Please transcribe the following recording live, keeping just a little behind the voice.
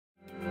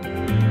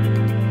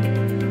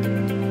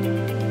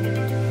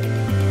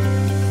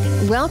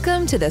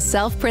Welcome to the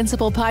Self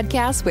Principle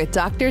Podcast with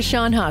Dr.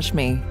 Sean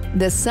Hashmi.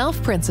 The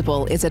Self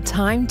Principle is a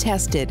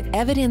time-tested,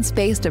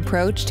 evidence-based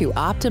approach to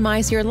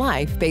optimize your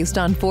life based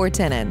on 4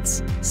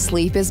 tenets.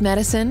 Sleep is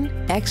medicine,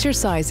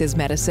 exercise is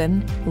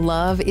medicine,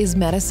 love is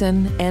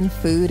medicine, and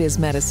food is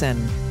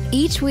medicine.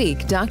 Each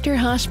week, Dr.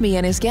 Hashmi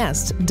and his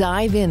guests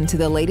dive into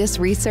the latest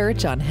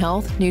research on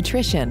health,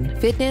 nutrition,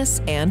 fitness,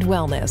 and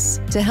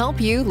wellness to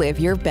help you live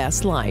your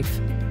best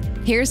life.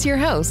 Here's your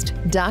host,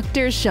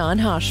 Dr. Sean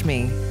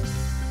Hashmi.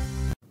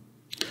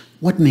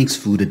 What makes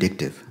food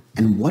addictive?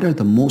 And what are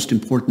the most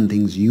important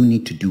things you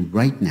need to do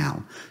right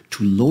now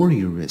to lower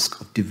your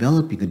risk of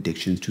developing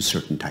addictions to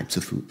certain types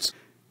of foods?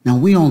 Now,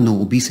 we all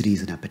know obesity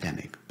is an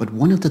epidemic, but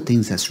one of the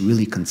things that's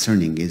really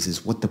concerning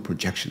is what the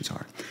projections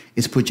are.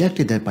 It's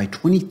projected that by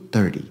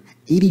 2030,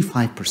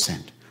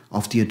 85%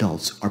 of the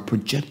adults are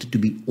projected to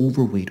be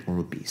overweight or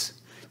obese.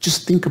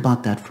 Just think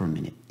about that for a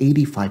minute,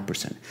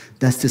 85%.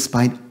 That's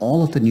despite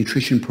all of the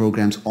nutrition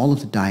programs, all of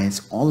the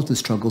diets, all of the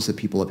struggles that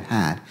people have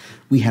had.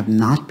 We have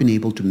not been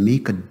able to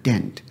make a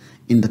dent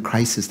in the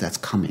crisis that's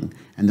coming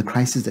and the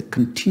crisis that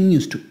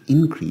continues to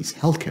increase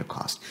healthcare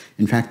costs.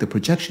 In fact, the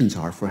projections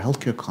are for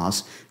healthcare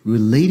costs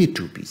related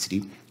to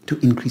obesity to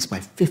increase by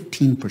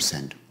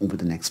 15% over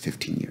the next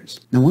 15 years.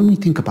 Now, when we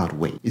think about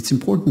weight, it's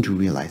important to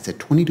realize that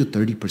 20 to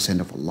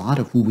 30% of a lot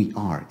of who we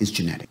are is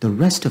genetic. The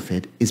rest of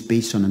it is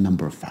based on a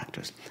number of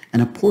factors,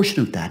 and a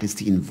portion of that is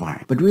the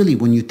environment. But really,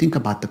 when you think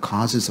about the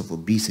causes of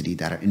obesity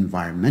that are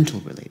environmental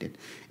related,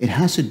 it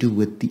has to do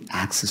with the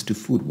access to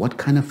food. What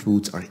kind of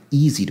foods are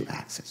easy to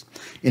access?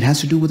 It has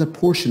to do with the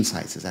portion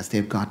sizes as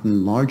they've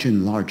gotten larger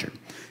and larger.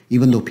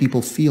 Even though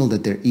people feel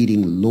that they're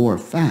eating lower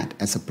fat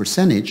as a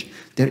percentage,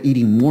 they're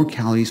eating more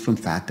calories from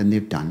fat than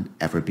they've done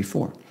ever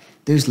before.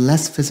 There's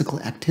less physical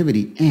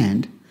activity,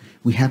 and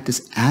we have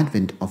this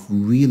advent of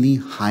really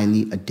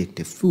highly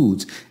addictive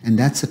foods, and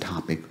that's the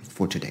topic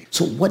for today.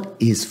 So what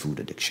is food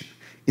addiction?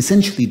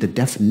 Essentially, the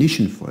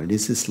definition for it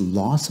is this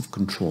loss of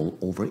control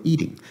over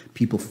eating.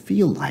 People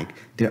feel like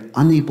they're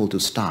unable to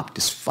stop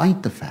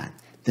despite the fact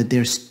that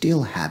they're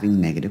still having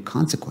negative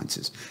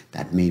consequences.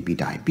 That may be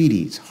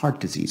diabetes,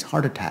 heart disease,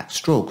 heart attacks,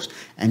 strokes,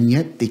 and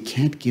yet they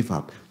can't give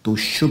up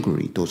those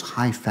sugary, those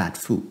high-fat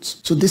foods.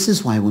 So this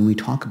is why when we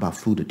talk about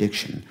food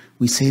addiction,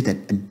 we say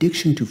that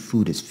addiction to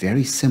food is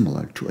very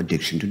similar to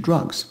addiction to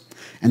drugs.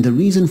 And the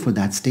reason for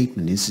that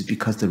statement is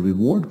because the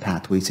reward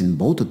pathways in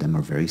both of them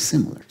are very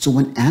similar. So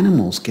when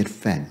animals get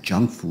fed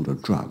junk food or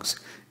drugs,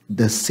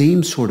 the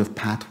same sort of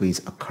pathways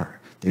occur.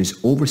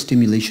 There's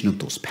overstimulation of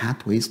those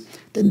pathways.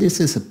 Then this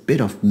is a bit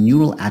of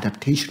neural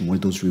adaptation where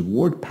those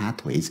reward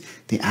pathways,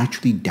 they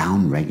actually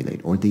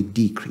downregulate or they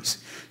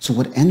decrease. So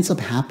what ends up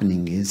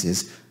happening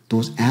is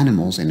those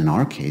animals, and in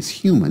our case,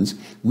 humans,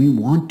 we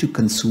want to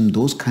consume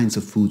those kinds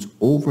of foods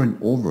over and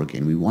over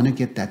again. We want to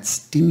get that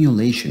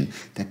stimulation,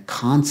 that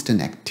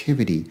constant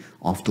activity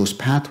of those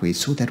pathways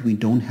so that we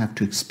don't have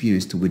to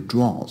experience the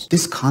withdrawals.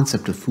 This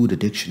concept of food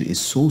addiction is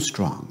so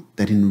strong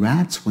that in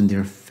rats, when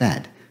they're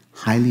fed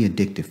highly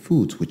addictive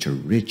foods, which are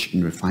rich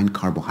in refined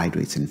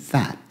carbohydrates and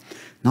fat,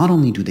 not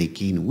only do they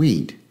gain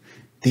weight,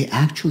 they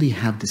actually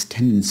have this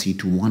tendency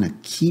to want to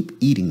keep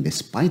eating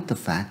despite the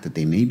fact that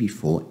they may be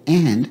full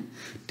and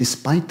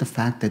despite the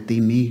fact that they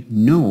may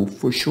know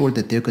for sure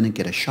that they're going to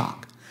get a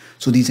shock.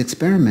 So these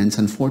experiments,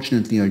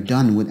 unfortunately, are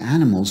done with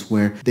animals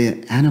where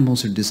the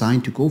animals are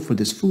designed to go for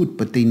this food,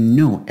 but they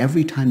know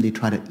every time they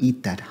try to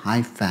eat that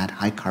high-fat,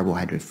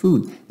 high-carbohydrate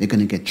food, they're going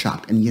to get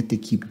shocked, and yet they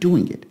keep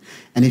doing it.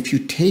 And if you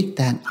take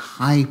that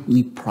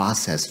highly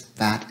processed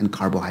fat and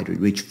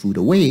carbohydrate-rich food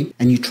away,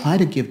 and you try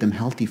to give them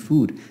healthy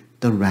food,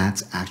 the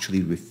rats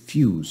actually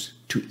refuse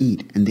to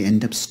eat and they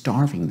end up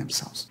starving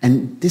themselves.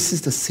 And this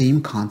is the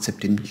same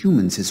concept in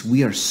humans, is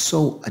we are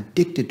so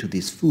addicted to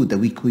this food that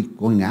we keep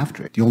going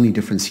after it. The only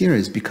difference here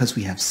is because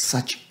we have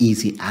such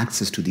easy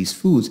access to these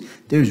foods,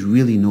 there's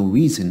really no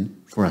reason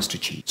for us to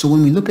cheat. So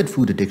when we look at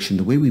food addiction,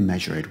 the way we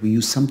measure it, we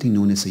use something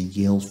known as a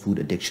Yale food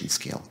addiction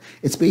scale.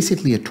 It's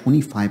basically a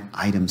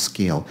 25-item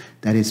scale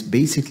that is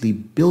basically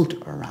built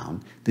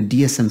around the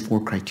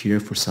DSM-4 criteria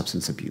for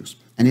substance abuse.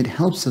 And it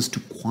helps us to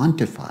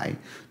quantify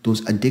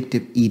those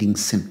addictive eating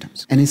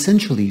symptoms. And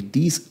essentially,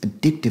 these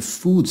addictive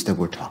foods that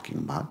we're talking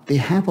about, they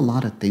have a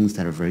lot of things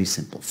that are very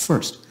simple.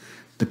 First,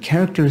 the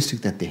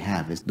characteristic that they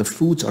have is the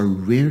foods are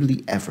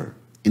rarely ever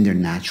in their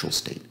natural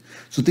state.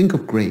 So think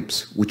of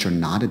grapes, which are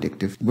not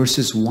addictive,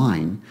 versus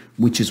wine,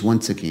 which is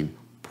once again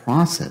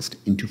processed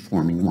into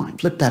forming wine.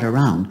 Flip that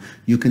around,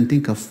 you can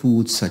think of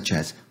foods such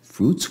as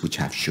fruits, which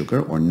have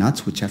sugar, or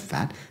nuts, which have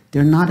fat.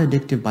 They're not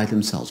addictive by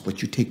themselves,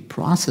 but you take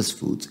processed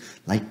foods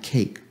like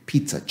cake,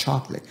 pizza,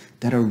 chocolate,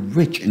 that are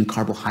rich in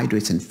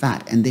carbohydrates and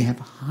fat, and they have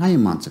high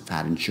amounts of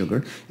fat and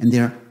sugar, and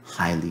they're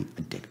highly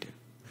addictive.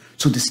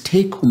 So this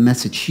take-home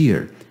message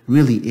here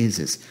really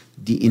is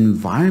the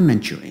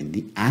environment you're in,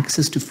 the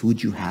access to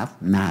food you have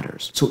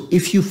matters. So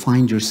if you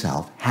find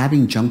yourself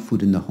having junk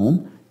food in the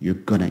home, you're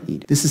gonna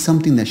eat it. This is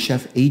something that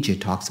Chef AJ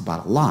talks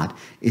about a lot,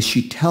 is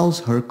she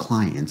tells her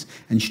clients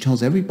and she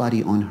tells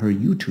everybody on her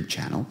YouTube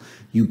channel,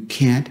 you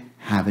can't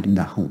have it in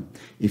the home.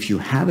 If you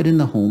have it in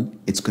the home,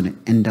 it's going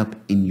to end up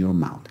in your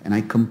mouth. And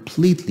I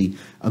completely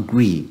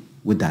agree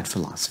with that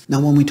philosophy. Now,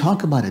 when we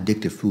talk about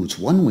addictive foods,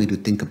 one way to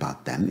think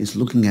about them is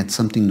looking at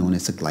something known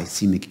as a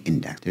glycemic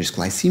index. There's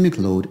glycemic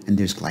load and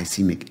there's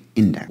glycemic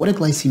index. What a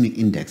glycemic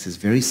index is,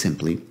 very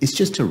simply, is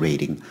just a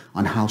rating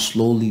on how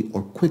slowly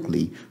or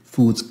quickly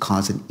foods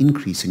cause an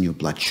increase in your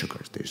blood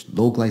sugars. There's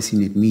low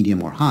glycemic,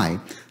 medium, or high.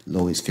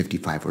 Low is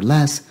 55 or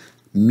less.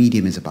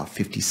 Medium is about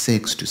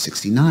 56 to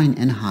 69,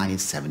 and high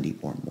is 70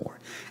 or more.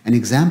 And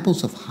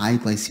examples of high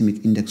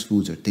glycemic index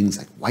foods are things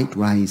like white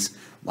rice,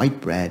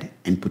 white bread,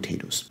 and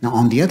potatoes. Now,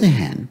 on the other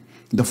hand,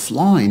 the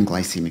flaw in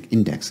glycemic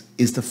index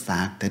is the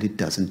fact that it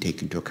doesn't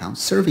take into account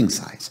serving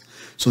size.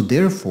 So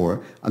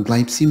therefore, a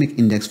glycemic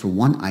index for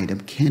one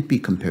item can't be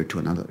compared to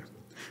another.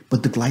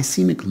 But the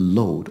glycemic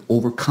load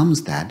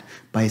overcomes that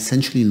by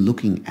essentially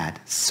looking at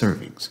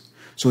servings.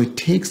 So it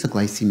takes the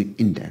glycemic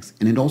index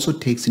and it also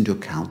takes into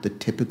account the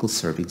typical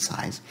serving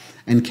size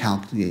and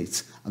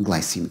calculates a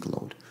glycemic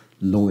load.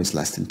 Low is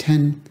less than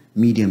 10,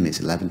 medium is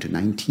 11 to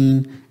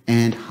 19,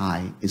 and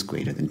high is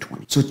greater than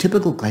 20. So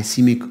typical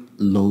glycemic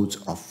loads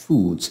of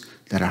foods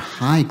that are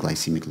high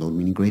glycemic load,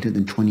 meaning greater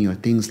than 20, are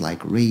things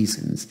like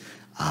raisins,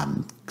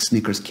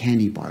 Snickers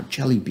candy bar,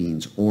 jelly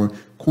beans, or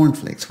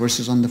cornflakes,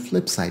 versus on the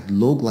flip side,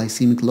 low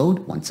glycemic load,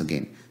 once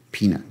again,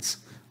 peanuts,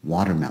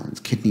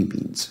 watermelons, kidney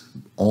beans,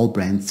 all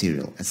brand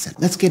cereal,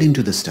 etc. Let's get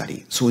into the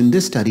study. So in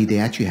this study, they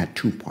actually had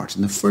two parts.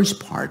 In the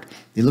first part,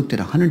 they looked at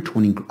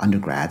 120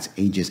 undergrads,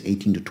 ages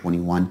 18 to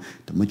 21.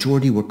 The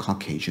majority were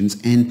Caucasians,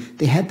 and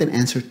they had them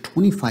answer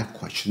 25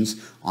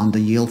 questions on the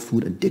Yale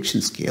Food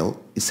Addiction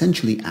Scale,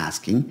 essentially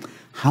asking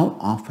how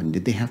often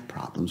did they have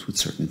problems with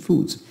certain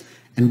foods.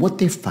 And what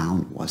they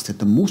found was that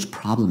the most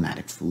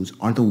problematic foods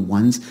are the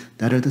ones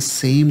that are the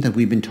same that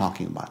we've been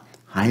talking about.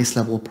 Highest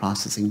level of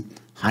processing,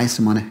 highest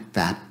amount of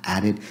fat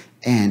added,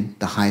 and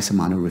the highest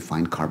amount of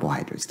refined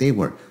carbohydrates. They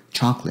were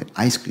chocolate,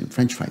 ice cream,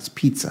 french fries,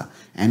 pizza,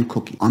 and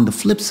cookies. On the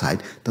flip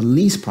side, the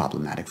least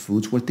problematic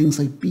foods were things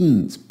like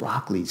beans,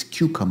 broccolis,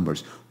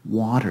 cucumbers,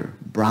 water,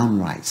 brown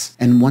rice.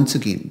 And once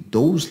again,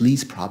 those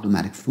least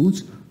problematic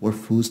foods were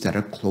foods that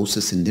are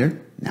closest in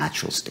their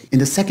natural state. In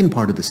the second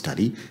part of the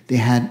study, they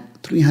had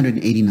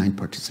 389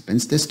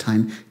 participants, this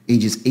time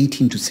ages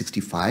 18 to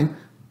 65,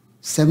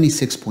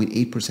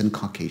 76.8%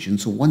 Caucasian,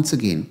 so once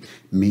again,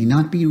 may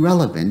not be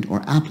relevant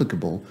or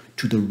applicable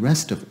to the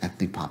rest of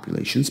ethnic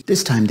populations.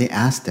 This time they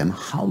asked them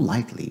how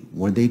likely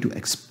were they to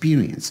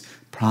experience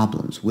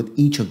problems with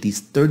each of these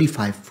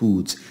 35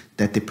 foods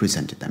that they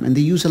presented them. And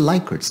they used a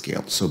Likert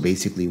scale, so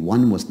basically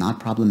 1 was not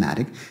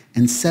problematic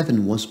and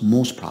 7 was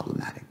most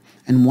problematic.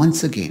 And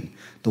once again,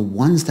 the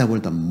ones that were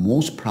the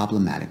most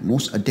problematic,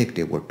 most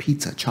addictive, were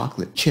pizza,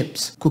 chocolate,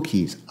 chips,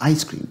 cookies,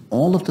 ice cream,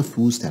 all of the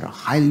foods that are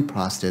highly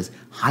processed,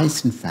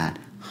 highest in fat,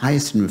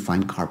 highest in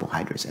refined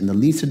carbohydrates. And the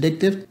least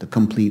addictive, the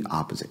complete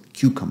opposite: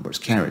 cucumbers,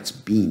 carrots,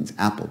 beans,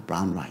 apple,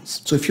 brown rice.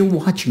 So if you're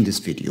watching this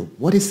video,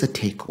 what is the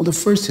take? Well, the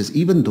first is,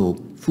 even though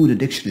food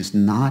addiction is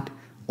not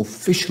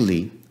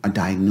officially a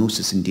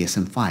diagnosis in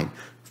DSM-5,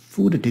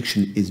 food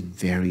addiction is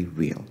very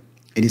real.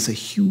 It is a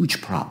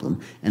huge problem,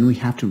 and we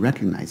have to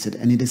recognize it,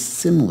 and it is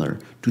similar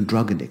to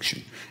drug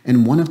addiction.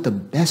 And one of the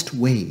best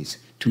ways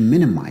to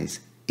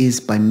minimize is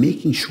by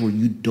making sure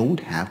you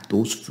don't have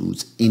those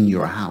foods in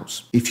your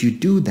house. If you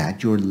do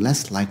that, you're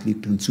less likely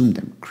to consume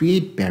them.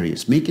 Create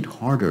barriers. Make it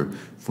harder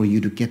for you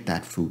to get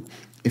that food.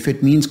 If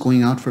it means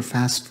going out for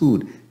fast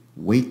food,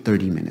 wait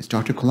 30 minutes.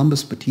 Dr.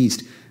 Columbus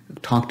Batiste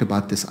talked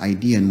about this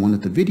idea in one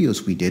of the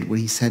videos we did, where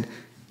he said,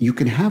 you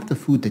can have the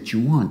food that you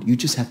want, you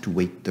just have to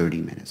wait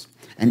 30 minutes.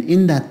 And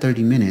in that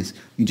 30 minutes,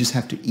 you just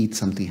have to eat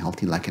something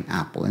healthy like an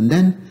apple. And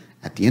then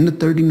at the end of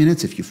 30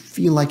 minutes, if you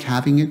feel like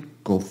having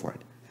it, go for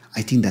it.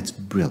 I think that's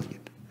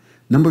brilliant.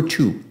 Number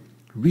 2,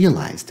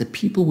 realize that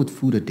people with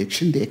food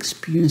addiction, they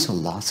experience a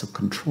loss of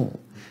control.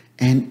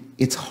 And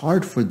it's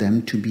hard for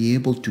them to be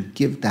able to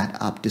give that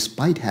up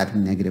despite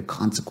having negative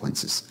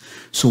consequences.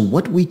 So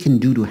what we can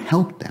do to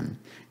help them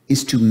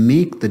is to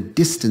make the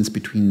distance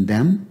between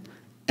them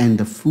and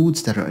the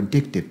foods that are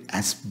addictive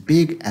as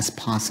big as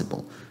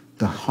possible.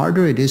 The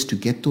harder it is to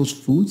get those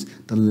foods,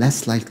 the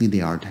less likely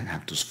they are to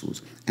have those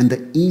foods. And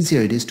the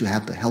easier it is to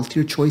have the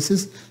healthier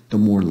choices, the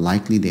more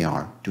likely they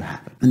are to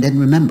have it. And then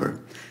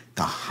remember,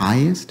 the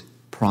highest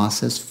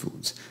processed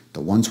foods, the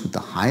ones with the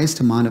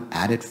highest amount of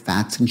added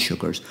fats and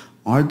sugars,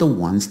 are the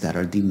ones that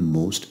are the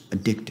most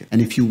addictive.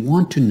 And if you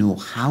want to know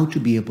how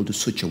to be able to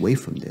switch away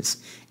from this,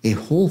 a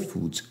whole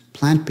foods,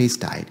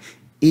 plant-based diet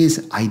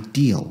is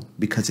ideal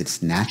because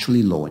it's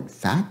naturally low in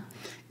fat,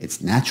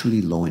 it's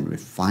naturally low in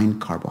refined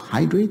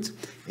carbohydrates,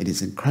 it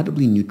is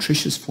incredibly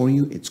nutritious for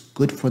you, it's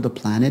good for the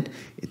planet,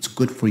 it's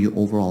good for your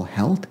overall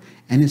health,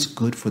 and it's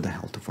good for the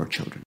health of our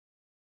children.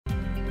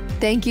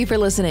 Thank you for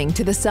listening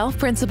to the Self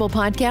Principle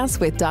Podcast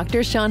with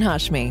Dr. Sean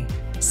Hashmi.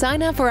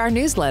 Sign up for our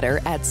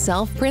newsletter at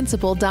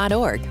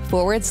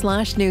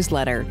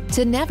selfprinciple.org/newsletter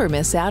to never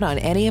miss out on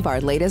any of our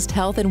latest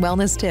health and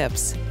wellness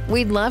tips.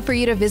 We'd love for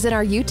you to visit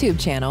our YouTube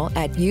channel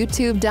at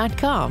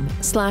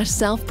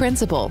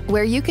youtube.com/selfprinciple,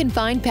 where you can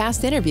find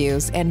past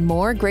interviews and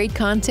more great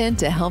content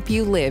to help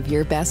you live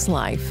your best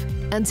life.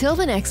 Until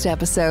the next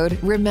episode,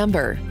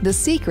 remember, the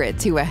secret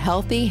to a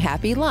healthy,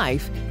 happy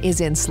life is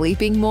in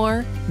sleeping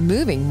more,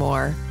 moving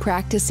more,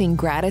 practicing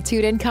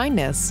gratitude and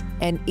kindness,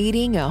 and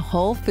eating a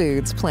whole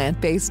foods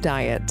plant-based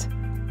diet.